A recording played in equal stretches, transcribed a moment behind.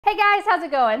Hey guys, how's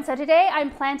it going? So today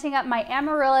I'm planting up my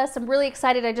Amaryllis. I'm really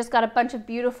excited. I just got a bunch of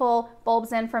beautiful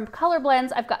bulbs in from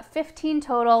ColorBlends. I've got 15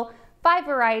 total, 5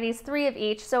 varieties, 3 of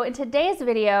each. So in today's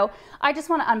video, I just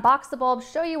want to unbox the bulbs,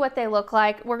 show you what they look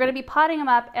like. We're going to be potting them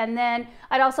up, and then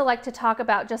I'd also like to talk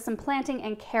about just some planting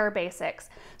and care basics.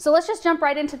 So let's just jump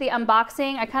right into the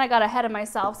unboxing. I kind of got ahead of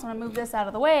myself, so I'm going to move this out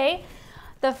of the way.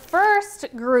 The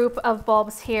first group of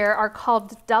bulbs here are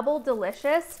called Double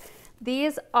Delicious.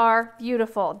 These are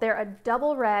beautiful. They're a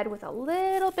double red with a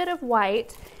little bit of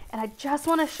white, and I just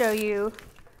want to show you,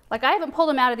 like, I haven't pulled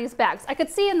them out of these bags. I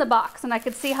could see in the box and I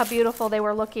could see how beautiful they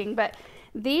were looking, but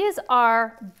these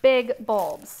are big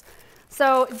bulbs.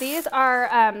 So these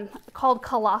are called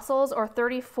colossals, or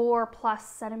 34 plus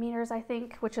centimeters, I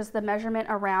think, which is the measurement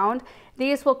around.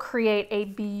 These will create a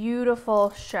beautiful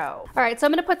show. All right, so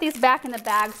I'm gonna put these back in the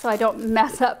bag so I don't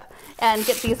mess up and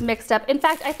get these mixed up. In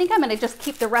fact, I think I'm gonna just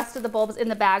keep the rest of the bulbs in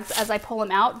the bags as I pull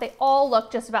them out. They all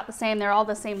look just about the same. They're all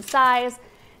the same size.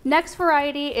 Next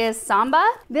variety is Samba.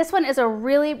 This one is a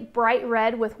really bright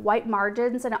red with white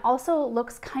margins, and it also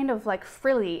looks kind of like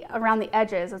frilly around the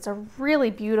edges. It's a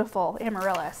really beautiful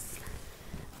Amaryllis.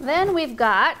 Then we've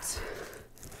got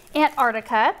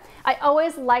Antarctica. I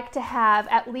always like to have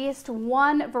at least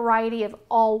one variety of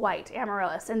all white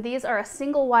Amaryllis, and these are a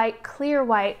single white, clear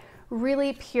white,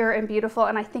 really pure and beautiful,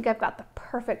 and I think I've got the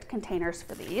perfect containers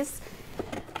for these.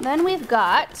 Then we've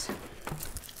got,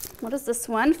 what is this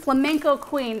one? Flamenco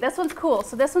Queen. This one's cool.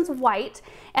 So this one's white,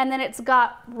 and then it's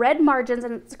got red margins,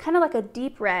 and it's kind of like a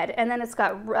deep red, and then it's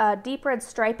got deep red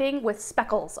striping with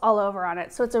speckles all over on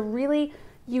it. So it's a really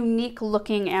unique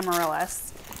looking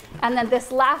Amaryllis. And then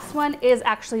this last one is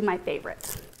actually my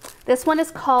favorite. This one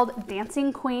is called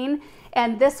Dancing Queen,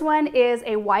 and this one is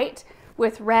a white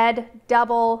with red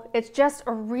double. It's just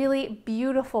a really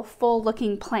beautiful, full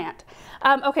looking plant.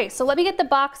 Okay, so let me get the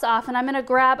box off, and I'm gonna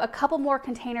grab a couple more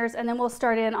containers, and then we'll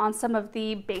start in on some of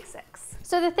the basics.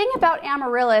 So the thing about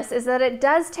Amaryllis is that it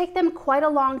does take them quite a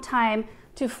long time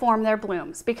to form their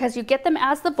blooms, because you get them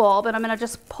as the bulb, and I'm gonna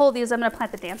just pull these. I'm gonna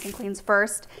plant the Dancing Queens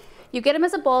first. You get them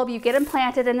as a bulb, you get them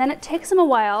planted, and then it takes them a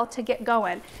while to get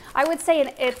going. I would say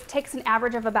it takes an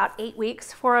average of about 8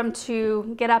 weeks for them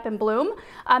to get up and bloom.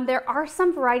 There are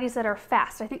some varieties that are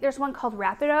fast. I think there's one called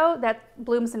Rapido that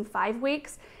blooms in 5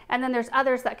 weeks, and then there's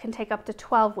others that can take up to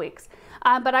 12 weeks.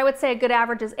 But I would say a good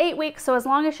average is 8 weeks, so as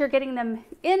long as you're getting them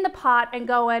in the pot and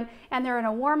going, and they're in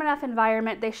a warm enough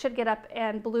environment, they should get up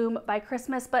and bloom by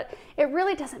Christmas. But it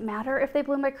really doesn't matter if they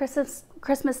bloom by Christmas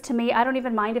to me. I don't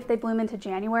even mind if they bloom into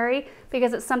January,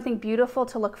 because it's something beautiful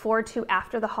to look forward to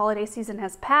after the holiday season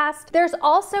has passed. There's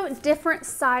also different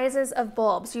sizes of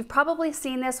bulbs. You've probably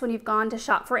seen this when you've gone to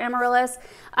shop for Amaryllis.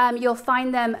 You'll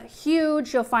find them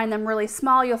huge, you'll find them really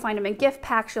small, you'll find them in gift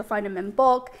packs, you'll find them in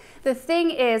bulk. The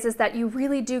thing is that you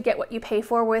really do get what you pay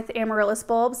for with Amaryllis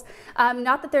bulbs.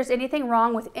 Not that there's anything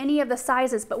wrong with any of the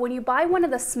sizes, but when you buy one of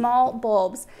the small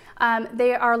bulbs,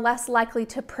 they are less likely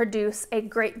to produce a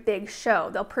great big show.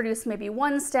 They'll produce maybe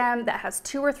one stem that has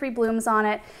 2 or 3 blooms on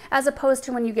it, as opposed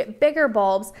to when you get bigger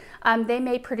bulbs, they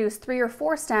may produce 3 or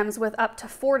 4 stems with up to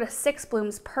 4 to 6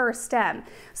 blooms per stem.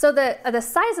 So the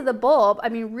size of the bulb, I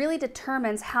mean, really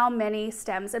determines how many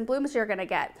stems and blooms you're gonna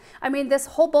get. I mean, this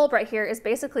whole bulb right here is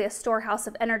basically a storehouse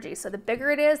of energy. So the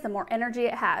bigger it is, the more energy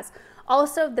it has.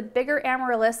 Also, the bigger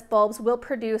Amaryllis bulbs will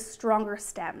produce stronger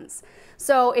stems.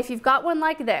 So if you've got one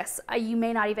like this, you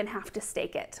may not even have to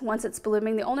stake it once it's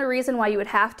blooming. The only reason why you would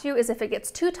have to is if it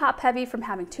gets too top heavy from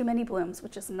having too many blooms,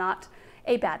 which is not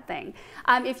a bad thing.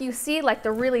 If you see like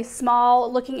the really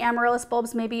small looking Amaryllis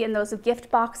bulbs, maybe in those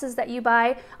gift boxes that you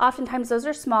buy, oftentimes those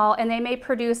are small, and they may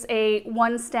produce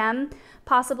one stem,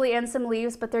 possibly, and some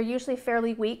leaves, but they're usually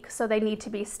fairly weak, so they need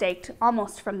to be staked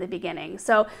almost from the beginning.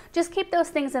 So just keep those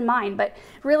things in mind. But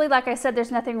really, like I said,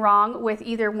 there's nothing wrong with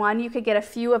either one. You could get a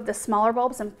few of the smaller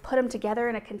bulbs and put them together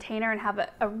in a container and have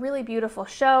a really beautiful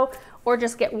show, or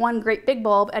just get one great big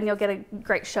bulb and you'll get a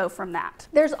great show from that.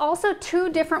 There's also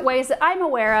 2 different ways that I'm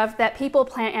aware of that people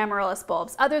plant Amaryllis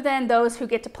bulbs, other than those who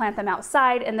get to plant them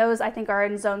outside, and those I think are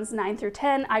in zones 9 through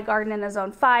 10. I garden in a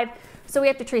zone 5, so we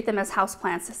have to treat them as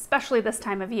houseplants, especially this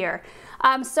time of year.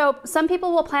 So some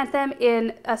people will plant them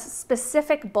in a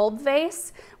specific bulb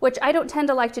vase, which I don't tend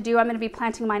to like to do. I'm going to be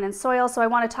planting mine in soil, so I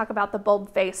want to talk about the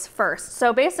bulb vase first.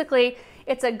 So basically,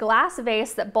 It's a glass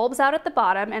vase that bulbs out at the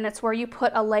bottom, and it's where you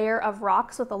put a layer of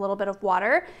rocks with a little bit of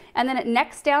water, and then it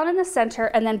necks down in the center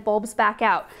and then bulbs back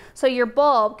out. So your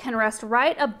bulb can rest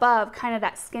right above kind of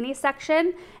that skinny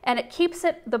section, and it keeps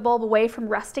the bulb away from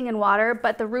resting in water,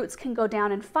 but the roots can go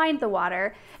down and find the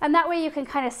water, and that way you can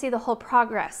kind of see the whole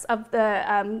progress of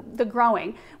the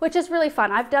growing, which is really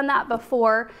fun. I've done that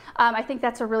before. I think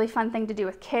that's a really fun thing to do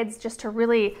with kids, just to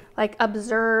really like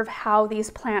observe how these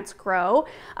plants grow,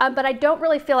 but I don't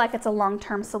really feel like it's a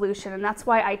long-term solution, and that's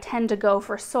why I tend to go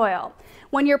for soil.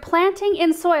 When you're planting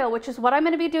in soil, which is what I'm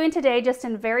going to be doing today, just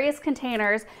in various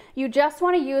containers, you just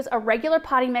want to use a regular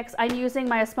potting mix. I'm using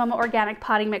my Espoma Organic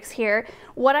potting mix here.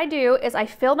 What I do is I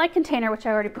fill my container, which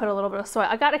I already put a little bit of soil.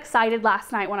 I got excited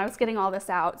last night when I was getting all this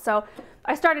out, so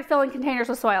I started filling containers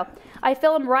with soil. I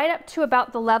fill them right up to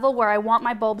about the level where I want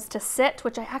my bulbs to sit,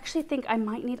 which I actually think I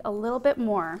might need a little bit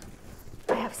more.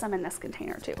 I have some in this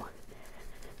container too.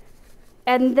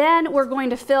 And then we're going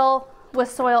to fill with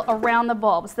soil around the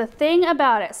bulbs. The thing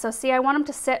about it, so see, I want them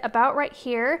to sit about right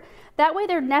here. That way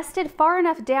they're nested far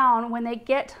enough down when they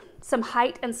get some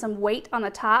height and some weight on the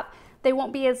top, they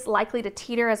won't be as likely to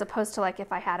teeter as opposed to like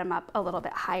if I had them up a little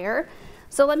bit higher.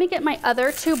 So let me get my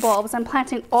other two bulbs. I'm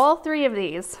planting all three of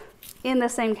these in the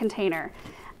same container,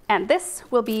 and this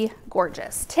will be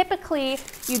gorgeous. Typically,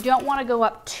 you don't want to go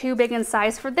up too big in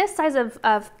size. For this size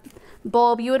of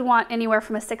bulb, you would want anywhere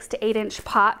from a 6 to 8 inch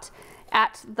pot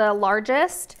at the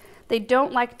largest. They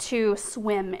don't like to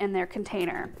swim in their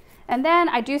container. And then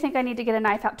I do think I need to get a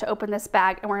knife out to open this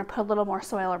bag, and we're gonna put a little more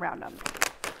soil around them.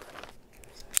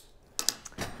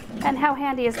 And how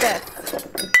handy is this?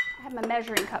 I have my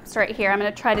measuring cups right here. I'm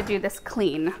gonna try to do this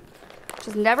clean, which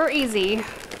is never easy.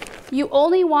 You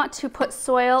only want to put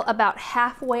soil about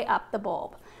halfway up the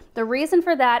bulb. The reason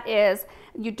for that is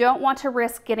you don't want to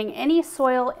risk getting any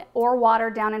soil or water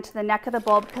down into the neck of the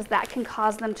bulb, because that can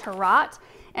cause them to rot.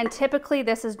 And typically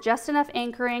this is just enough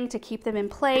anchoring to keep them in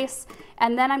place.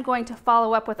 And then I'm going to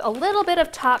follow up with a little bit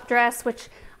of top dress, which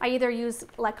I either use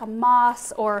like a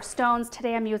moss or stones.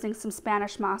 Today I'm using some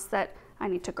Spanish moss that I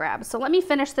need to grab. So let me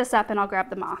finish this up and I'll grab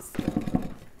the moss.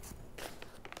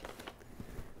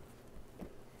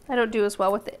 I don't do as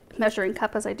well with the measuring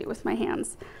cup as I do with my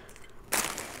hands.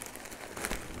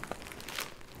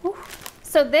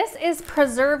 So this is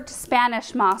preserved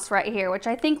Spanish moss right here, which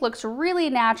I think looks really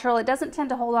natural. It doesn't tend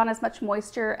to hold on as much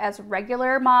moisture as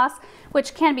regular moss,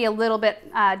 which can be a little bit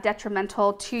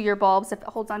detrimental to your bulbs if it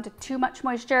holds on to too much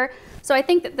moisture. So I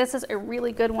think that this is a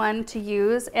really good one to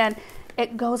use, and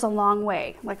it goes a long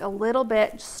way. Like a little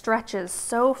bit stretches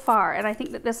so far, and I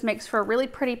think that this makes for a really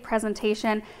pretty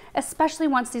presentation, especially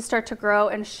once these start to grow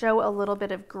and show a little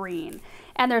bit of green.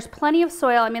 And there's plenty of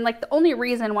soil. I mean, like the only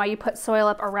reason why you put soil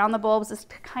up around the bulbs is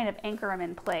to kind of anchor them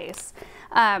in place.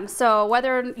 So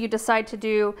whether you decide to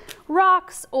do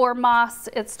rocks or moss,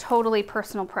 it's totally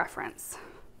personal preference.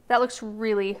 That looks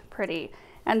really pretty.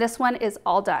 And this one is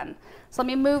all done. So let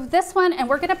me move this one, and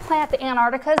we're gonna plant the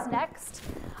Antarcticas next.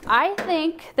 I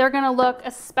think they're gonna look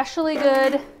especially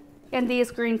good in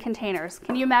these green containers.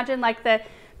 Can you imagine like the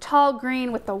tall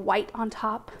green with the white on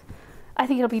top? I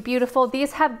think it'll be beautiful.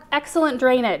 These have excellent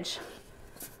drainage.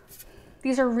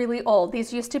 These are really old.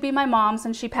 These used to be my mom's,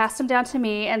 and she passed them down to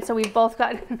me, and so we've both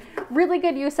gotten really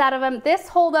good use out of them. This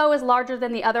hole though is larger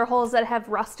than the other holes that have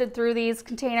rusted through these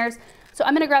containers. So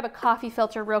I'm gonna grab a coffee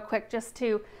filter real quick just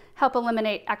to help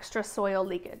eliminate extra soil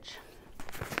leakage.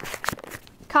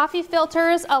 Coffee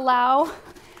filters allow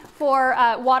for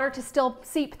water to still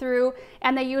seep through,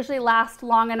 and they usually last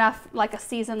long enough, like a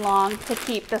season long, to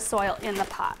keep the soil in the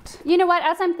pot. You know what,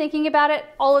 as I'm thinking about it,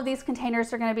 all of these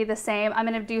containers are gonna be the same. I'm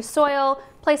gonna do soil,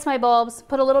 place my bulbs,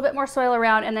 put a little bit more soil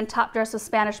around, and then top dress with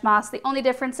Spanish moss. The only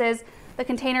difference is the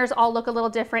containers all look a little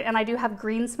different, and I do have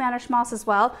green Spanish moss as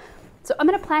well. So I'm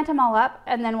gonna plant them all up,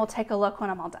 and then we'll take a look when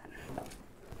I'm all done.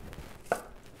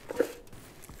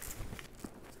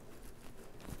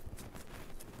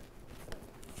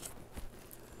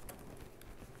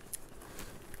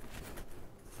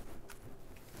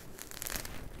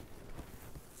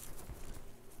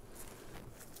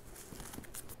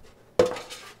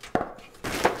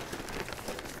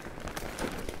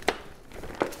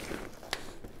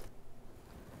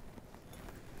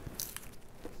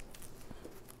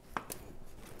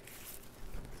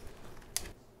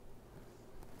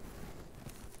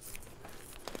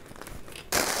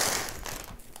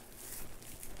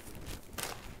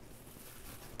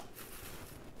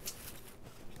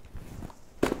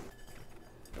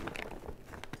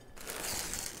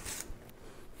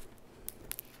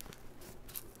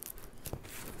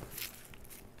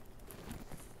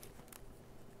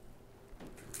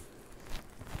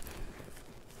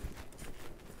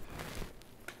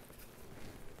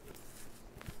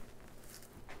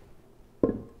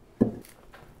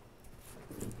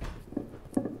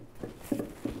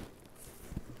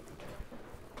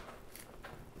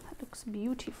 looks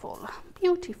beautiful,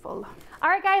 beautiful. All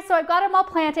right guys, so I've got them all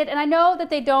planted, and I know that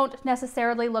they don't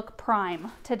necessarily look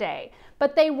prime today,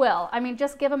 but they will. I mean,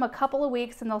 just give them a couple of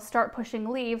weeks and they'll start pushing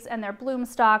leaves and their bloom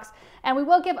stalks, and we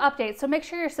will give updates. So make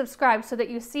sure you're subscribed so that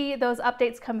you see those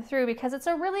updates come through, because it's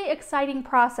a really exciting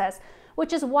process,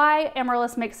 which is why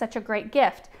Amaryllis makes such a great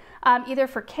gift. Either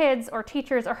for kids or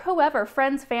teachers or whoever,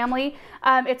 friends, family.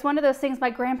 It's one of those things my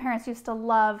grandparents used to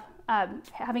love,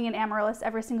 having an Amaryllis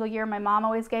every single year. My mom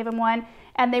always gave them one,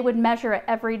 and they would measure it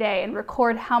every day and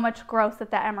record how much growth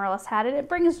that Amaryllis had, and it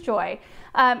brings joy.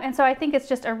 And so I think it's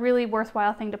just a really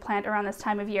worthwhile thing to plant around this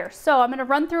time of year. So I'm going to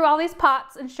run through all these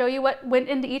pots and show you what went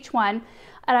into each one,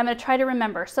 and I'm going to try to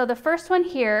remember. So the first one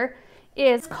here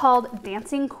is called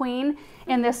Dancing Queen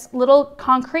in this little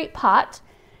concrete pot.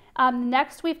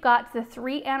 Next we've got the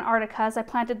 3 Antarcticas. I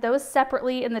planted those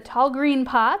separately in the tall green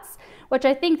pots, which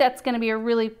I think that's going to be a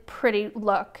really pretty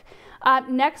look.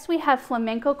 Next we have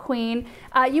Flamenco Queen.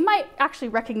 You might actually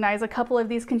recognize a couple of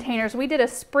these containers. We did a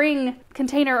spring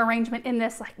container arrangement in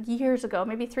this like years ago,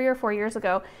 maybe 3 or 4 years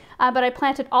ago. But I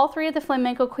planted all 3 of the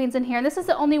Flamenco Queens in here, and this is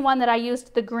the only one that I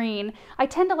used the green. I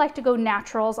tend to like to go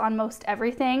naturals on most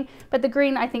everything, but the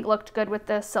green I think looked good with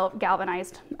the silk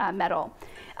galvanized metal.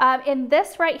 In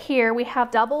this right here, we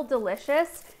have Double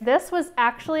Delicious. This was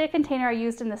actually a container I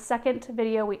used in the second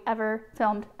video we ever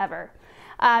filmed ever.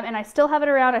 And I still have it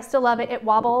around. I still love it. It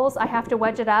wobbles. I have to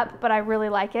wedge it up, but I really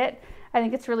like it. I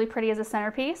think it's really pretty as a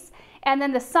centerpiece. And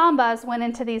then the Sambas went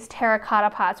into these terracotta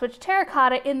pots, which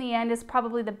terracotta in the end is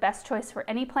probably the best choice for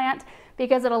any plant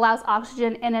because it allows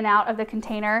oxygen in and out of the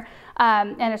container,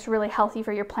 and it's really healthy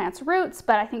for your plant's roots,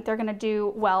 but I think they're gonna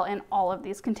do well in all of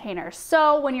these containers.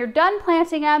 So when you're done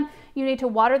planting them, you need to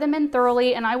water them in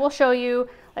thoroughly, and I will show you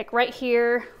like right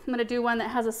here. I'm gonna do one that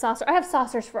has a saucer. I have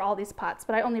saucers for all these pots,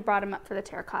 but I only brought them up for the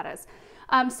terracottas.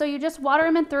 So you just water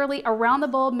them in thoroughly around the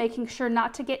bulb, making sure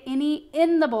not to get any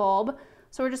in the bulb.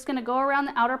 So we're just gonna go around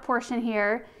the outer portion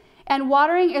here. And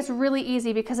watering is really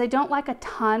easy because I don't like a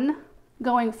ton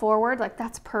going forward, like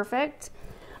that's perfect.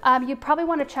 You probably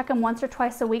wanna check them once or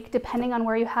twice a week depending on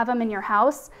where you have them in your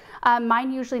house.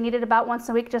 Mine usually need it about once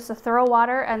a week, just a thorough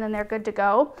water, and then they're good to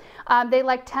go. They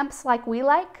like temps like we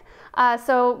like.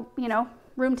 So, you know,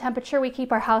 room temperature, we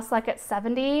keep our house like at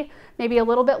 70, maybe a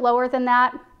little bit lower than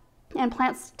that. And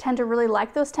plants tend to really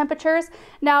like those temperatures.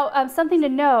 Now, something to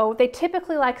know, they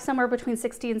typically like somewhere between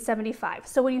 60 and 75.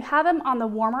 So when you have them on the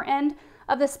warmer end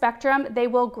of the spectrum, they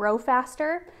will grow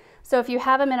faster. So if you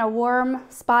have them in a warm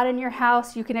spot in your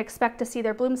house, you can expect to see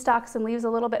their bloom stalks and leaves a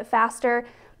little bit faster.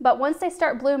 But once they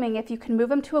start blooming, if you can move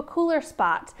them to a cooler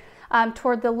spot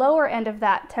toward the lower end of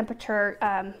that temperature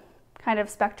kind of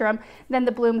spectrum, then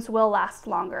the blooms will last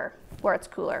longer where it's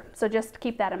cooler. So just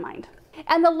keep that in mind.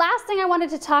 And the last thing I wanted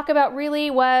to talk about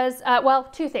really was, well,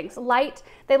 2 things. Light,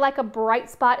 they like a bright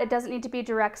spot. It doesn't need to be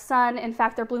direct sun. In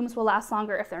fact, their blooms will last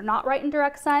longer if they're not right in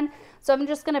direct sun. So I'm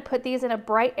just gonna put these in a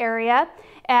bright area,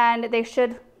 and they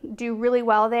should do really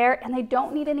well there, and they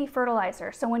don't need any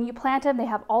fertilizer. So when you plant them, they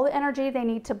have all the energy they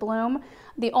need to bloom.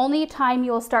 The only time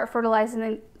you'll start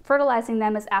fertilizing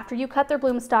them is after you cut their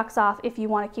bloom stalks off if you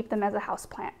want to keep them as a house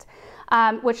plant.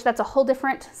 Which that's a whole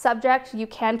different subject. You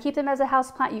can keep them as a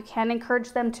houseplant. You can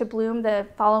encourage them to bloom the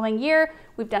following year.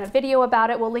 We've done a video about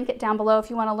it. We'll link it down below if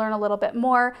you want to learn a little bit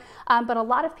more. But a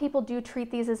lot of people do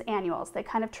treat these as annuals. They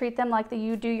kind of treat them like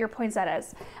you do your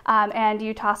poinsettias. And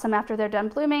you toss them after they're done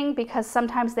blooming because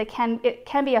sometimes it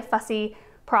can be a fussy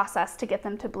process to get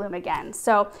them to bloom again.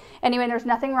 So anyway, there's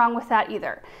nothing wrong with that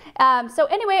either. So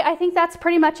anyway, I think that's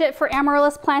pretty much it for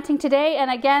Amaryllis planting today. And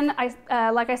again,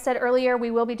 like I said earlier, we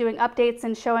will be doing updates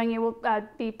and showing you, we'll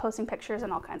be posting pictures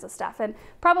and all kinds of stuff, and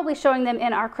probably showing them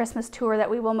in our Christmas tour that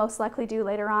we will most likely do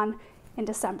later on in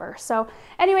December. So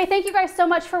anyway, thank you guys so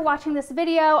much for watching this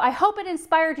video. I hope it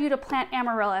inspired you to plant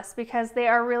Amaryllis because they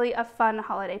are really a fun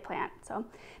holiday plant. So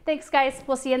thanks guys,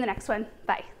 we'll see you in the next one.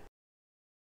 Bye.